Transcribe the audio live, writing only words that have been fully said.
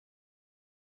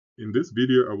In this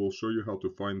video, I will show you how to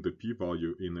find the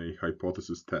p-value in a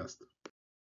hypothesis test.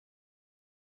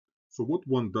 So what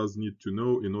one does need to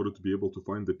know in order to be able to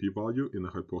find the p-value in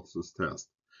a hypothesis test.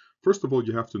 First of all,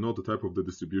 you have to know the type of the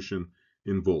distribution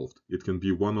involved. It can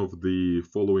be one of the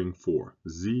following four: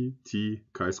 z, t,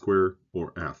 chi-square,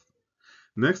 or f.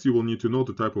 Next, you will need to know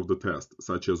the type of the test,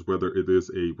 such as whether it is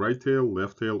a right tail,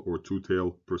 left tail, or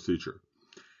two-tail procedure.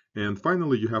 And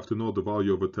finally, you have to know the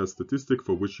value of a test statistic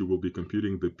for which you will be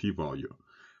computing the p-value.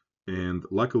 And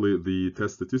luckily, the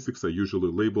test statistics are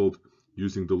usually labeled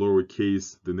using the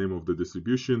lowercase, the name of the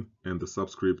distribution, and the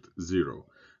subscript 0.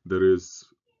 That is,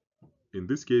 in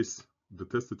this case, the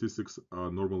test statistics are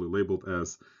normally labeled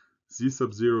as z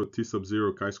sub 0, t sub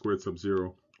 0, chi-squared sub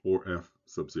 0, or f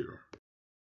sub 0.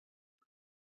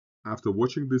 After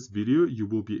watching this video, you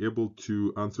will be able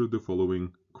to answer the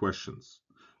following questions.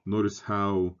 Notice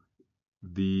how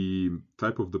the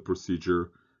type of the procedure,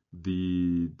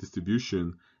 the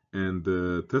distribution, and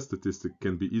the test statistic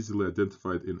can be easily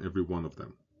identified in every one of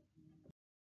them.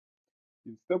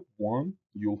 In step 1,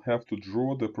 you'll have to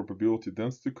draw the probability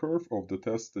density curve of the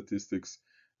test statistics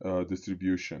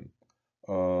distribution.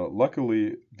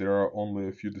 Luckily, there are only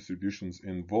a few distributions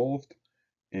involved,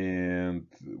 and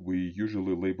we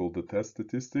usually label the test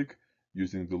statistic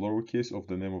using the lowercase of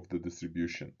the name of the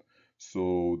distribution.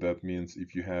 So that means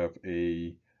if you have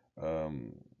a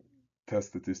test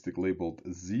statistic labeled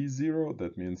Z0,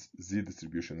 that means Z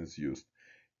distribution is used.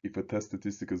 If a test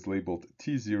statistic is labeled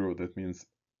T0, that means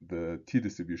the T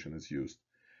distribution is used.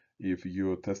 If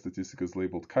your test statistic is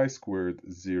labeled chi-squared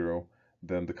 0,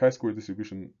 then the chi-squared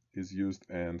distribution is used.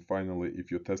 And finally,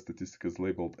 if your test statistic is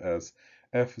labeled as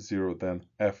F0, then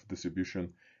F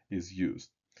distribution is used.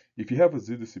 If you have a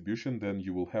Z distribution, then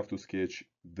you will have to sketch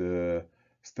the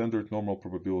standard normal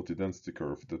probability density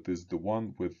curve, that is the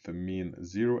one with the mean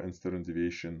 0 and standard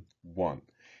deviation 1.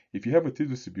 If you have a T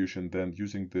distribution, then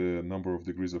using the number of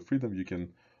degrees of freedom, you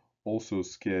can also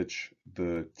sketch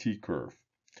the T curve.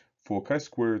 For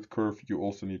chi-squared curve, you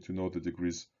also need to know the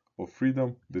degrees of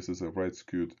freedom. This is a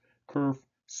right-skewed curve,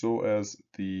 so as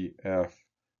the F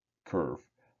curve.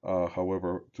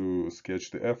 However, to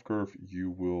sketch the F curve, you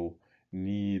will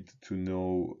need to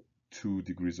know 2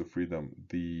 degrees of freedom,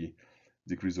 the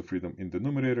degrees of freedom in the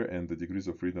numerator and the degrees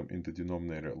of freedom in the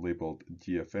denominator, labeled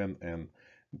DFN and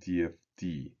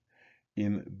DFD.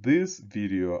 In this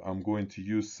video, I'm going to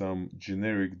use some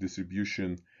generic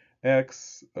distribution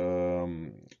x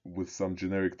with some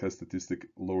generic test statistic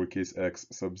lowercase x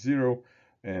sub 0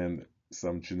 and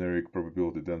some generic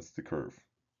probability density curve.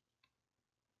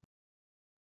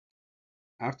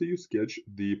 After you sketch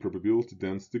the probability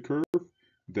density curve,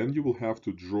 then you will have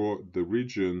to draw the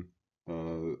region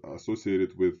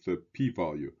associated with the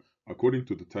p-value according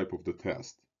to the type of the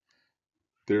test.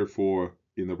 Therefore,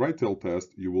 in a right tail test,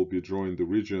 you will be drawing the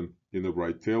region in the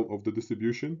right tail of the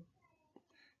distribution.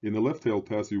 In a left tail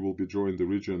test, you will be drawing the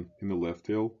region in the left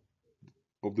tail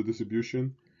of the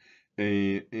distribution.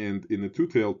 And in a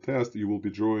two-tail test, you will be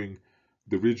drawing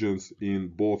the regions in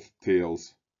both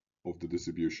tails of the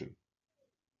distribution.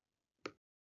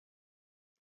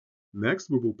 Next,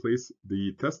 we will place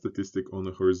the test statistic on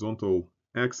a horizontal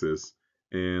axis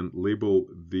and label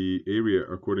the area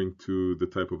according to the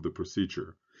type of the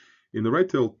procedure. In the right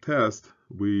tail test,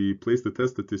 we place the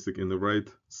test statistic in the right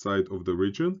side of the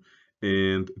region,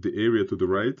 and the area to the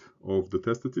right of the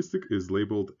test statistic is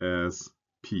labeled as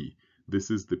P. This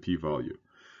is the p-value.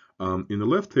 In the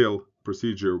left tail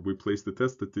procedure, we place the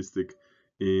test statistic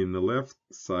in the left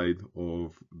side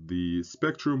of the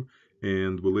spectrum,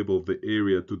 and we label the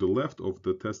area to the left of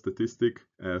the test statistic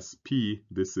as P.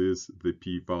 This is the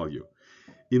p-value.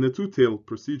 In a two-tail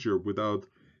procedure, without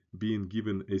being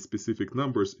given a specific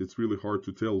numbers, it's really hard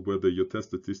to tell whether your test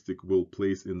statistic will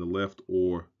place in the left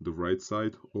or the right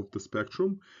side of the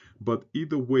spectrum. But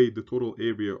either way, the total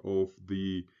area of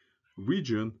the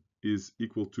region is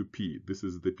equal to P. This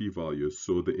is the p-value.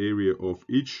 So the area of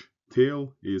each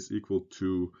tail is equal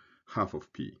to half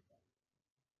of P.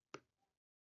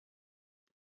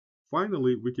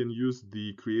 Finally, we can use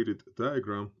the created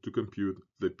diagram to compute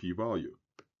the p-value.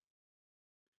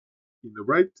 In the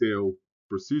right tail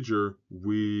procedure,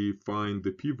 we find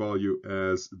the p-value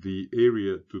as the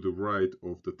area to the right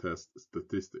of the test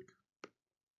statistic.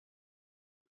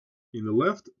 In the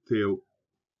left tail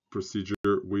procedure,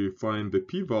 we find the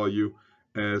p-value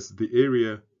as the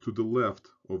area to the left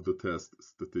of the test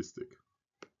statistic.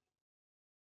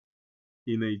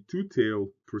 In a two-tail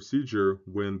procedure,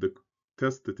 when the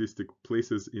test statistic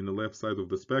places in the left side of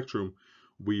the spectrum,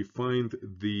 we find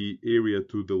the area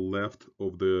to the left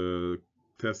of the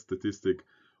test statistic,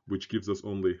 which gives us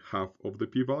only half of the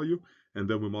p-value, and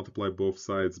then we multiply both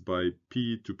sides by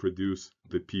p to produce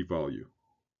the p-value.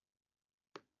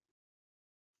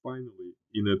 Finally,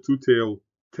 in a two-tailed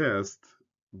test,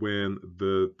 when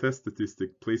the test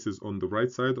statistic places on the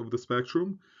right side of the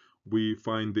spectrum, we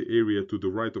find the area to the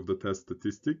right of the test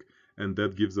statistic, and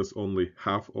that gives us only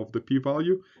half of the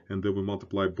p-value, and then we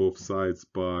multiply both sides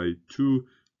by 2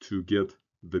 to get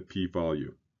the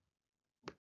p-value.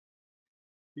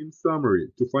 In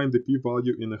summary, to find the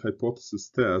p-value in a hypothesis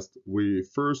test, we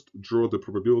first draw the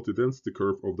probability density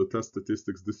curve of the test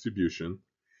statistics distribution.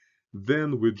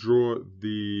 Then we draw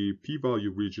the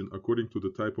p-value region according to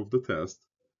the type of the test.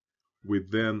 We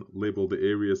then label the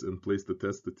areas and place the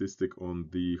test statistic on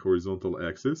the horizontal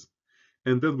axis.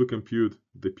 And then we compute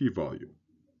the p-value.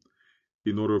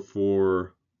 In order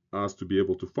for us to be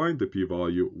able to find the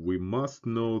p-value, we must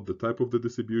know the type of the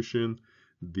distribution,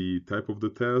 the type of the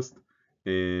test,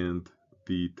 and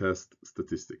the test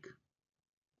statistic.